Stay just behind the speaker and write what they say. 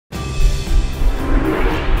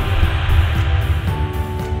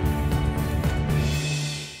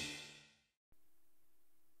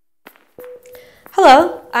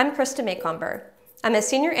Hello, I'm Krista Macomber. I'm a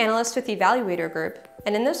senior analyst with Evaluator Group,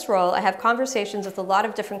 and in this role I have conversations with a lot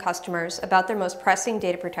of different customers about their most pressing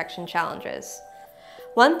data protection challenges.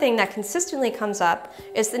 One thing that consistently comes up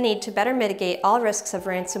is the need to better mitigate all risks of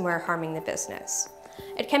ransomware harming the business.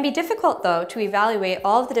 It can be difficult, though, to evaluate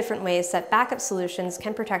all of the different ways that backup solutions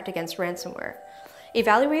can protect against ransomware.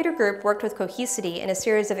 Evaluator Group worked with Cohesity in a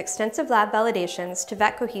series of extensive lab validations to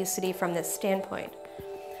vet Cohesity from this standpoint.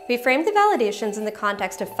 We framed the validations in the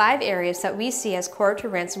context of 5 areas that we see as core to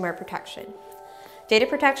ransomware protection: data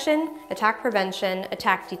protection, attack prevention,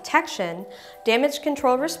 attack detection, damage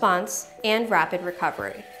control response, and rapid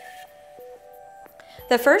recovery.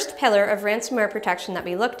 The first pillar of ransomware protection that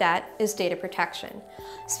we looked at is data protection,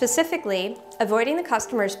 specifically avoiding the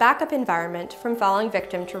customer's backup environment from falling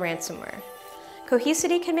victim to ransomware.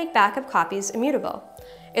 Cohesity can make backup copies immutable.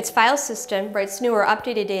 Its file system writes new or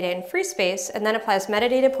updated data in free space and then applies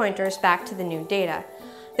metadata pointers back to the new data.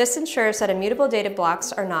 This ensures that immutable data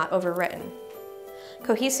blocks are not overwritten.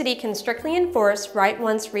 Cohesity can strictly enforce write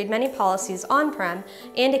once, read many policies on-prem,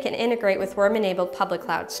 and it can integrate with worm-enabled public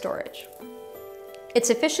cloud storage. Its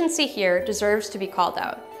efficiency here deserves to be called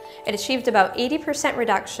out. It achieved about 80%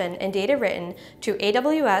 reduction in data written to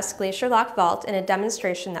AWS Glacier Lock Vault in a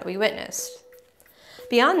demonstration that we witnessed.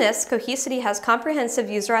 Beyond this, Cohesity has comprehensive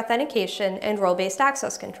user authentication and role-based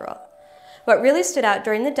access control. What really stood out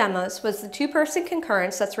during the demos was the 2-person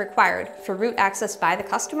concurrence that's required for root access by the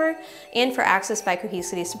customer and for access by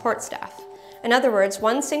Cohesity support staff. In other words,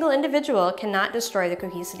 one single individual cannot destroy the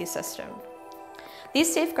Cohesity system.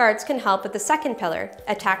 These safeguards can help with the second pillar,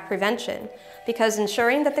 attack prevention, because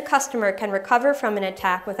ensuring that the customer can recover from an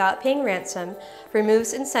attack without paying ransom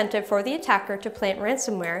removes incentive for the attacker to plant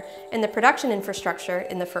ransomware in the production infrastructure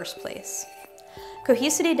in the first place.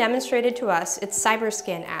 Cohesity demonstrated to us its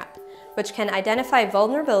CYBERSCAN app, which can identify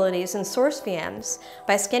vulnerabilities in source VMs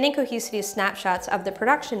by scanning Cohesity's snapshots of the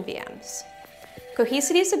production VMs.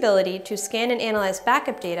 Cohesity's ability to scan and analyze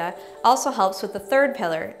backup data also helps with the third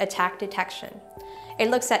pillar, attack detection. It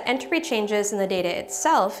looks at entry changes in the data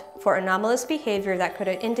itself for anomalous behavior that could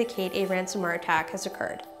indicate a ransomware attack has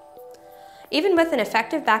occurred. Even with an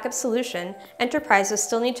effective backup solution, enterprises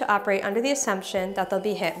still need to operate under the assumption that they'll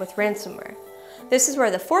be hit with ransomware. This is where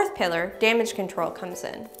the fourth pillar, damage control, comes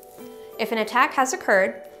in. If an attack has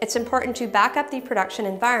occurred, it's important to back up the production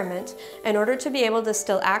environment in order to be able to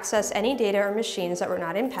still access any data or machines that were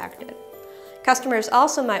not impacted. Customers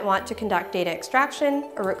also might want to conduct data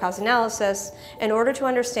extraction or root cause analysis in order to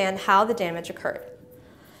understand how the damage occurred.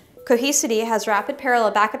 Cohesity has rapid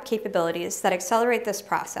parallel backup capabilities that accelerate this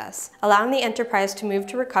process, allowing the enterprise to move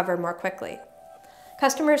to recover more quickly.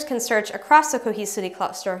 Customers can search across the Cohesity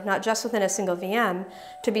cluster, not just within a single VM,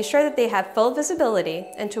 to be sure that they have full visibility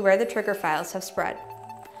into where the trigger files have spread.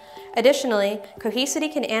 Additionally,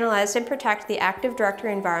 Cohesity can analyze and protect the Active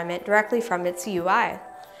Directory environment directly from its UI.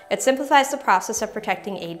 It simplifies the process of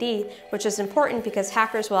protecting AD, which is important because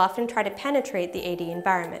hackers will often try to penetrate the AD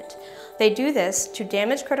environment. They do this to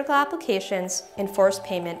damage critical applications and force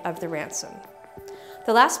payment of the ransom.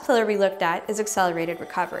 The last pillar we looked at is accelerated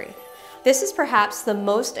recovery. This is perhaps the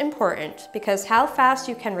most important because how fast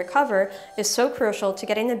you can recover is so crucial to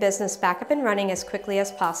getting the business back up and running as quickly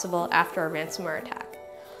as possible after a ransomware attack.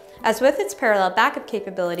 As with its parallel backup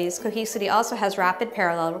capabilities, Cohesity also has rapid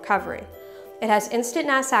parallel recovery. It has instant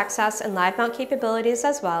NAS access and live mount capabilities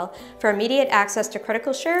as well for immediate access to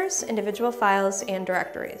critical shares, individual files, and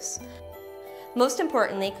directories. Most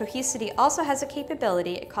importantly, Cohesity also has a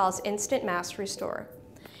capability it calls Instant Mass Restore.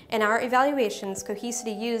 In our evaluations,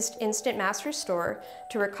 Cohesity used Instant Mass Restore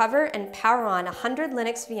to recover and power on 100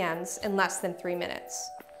 Linux VMs in less than 3 minutes.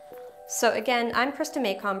 So again, I'm Krista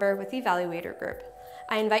Macomber with Evaluator Group.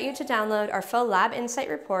 I invite you to download our full Lab Insight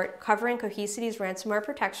report covering Cohesity's ransomware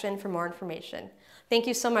protection for more information. Thank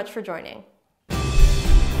you so much for joining.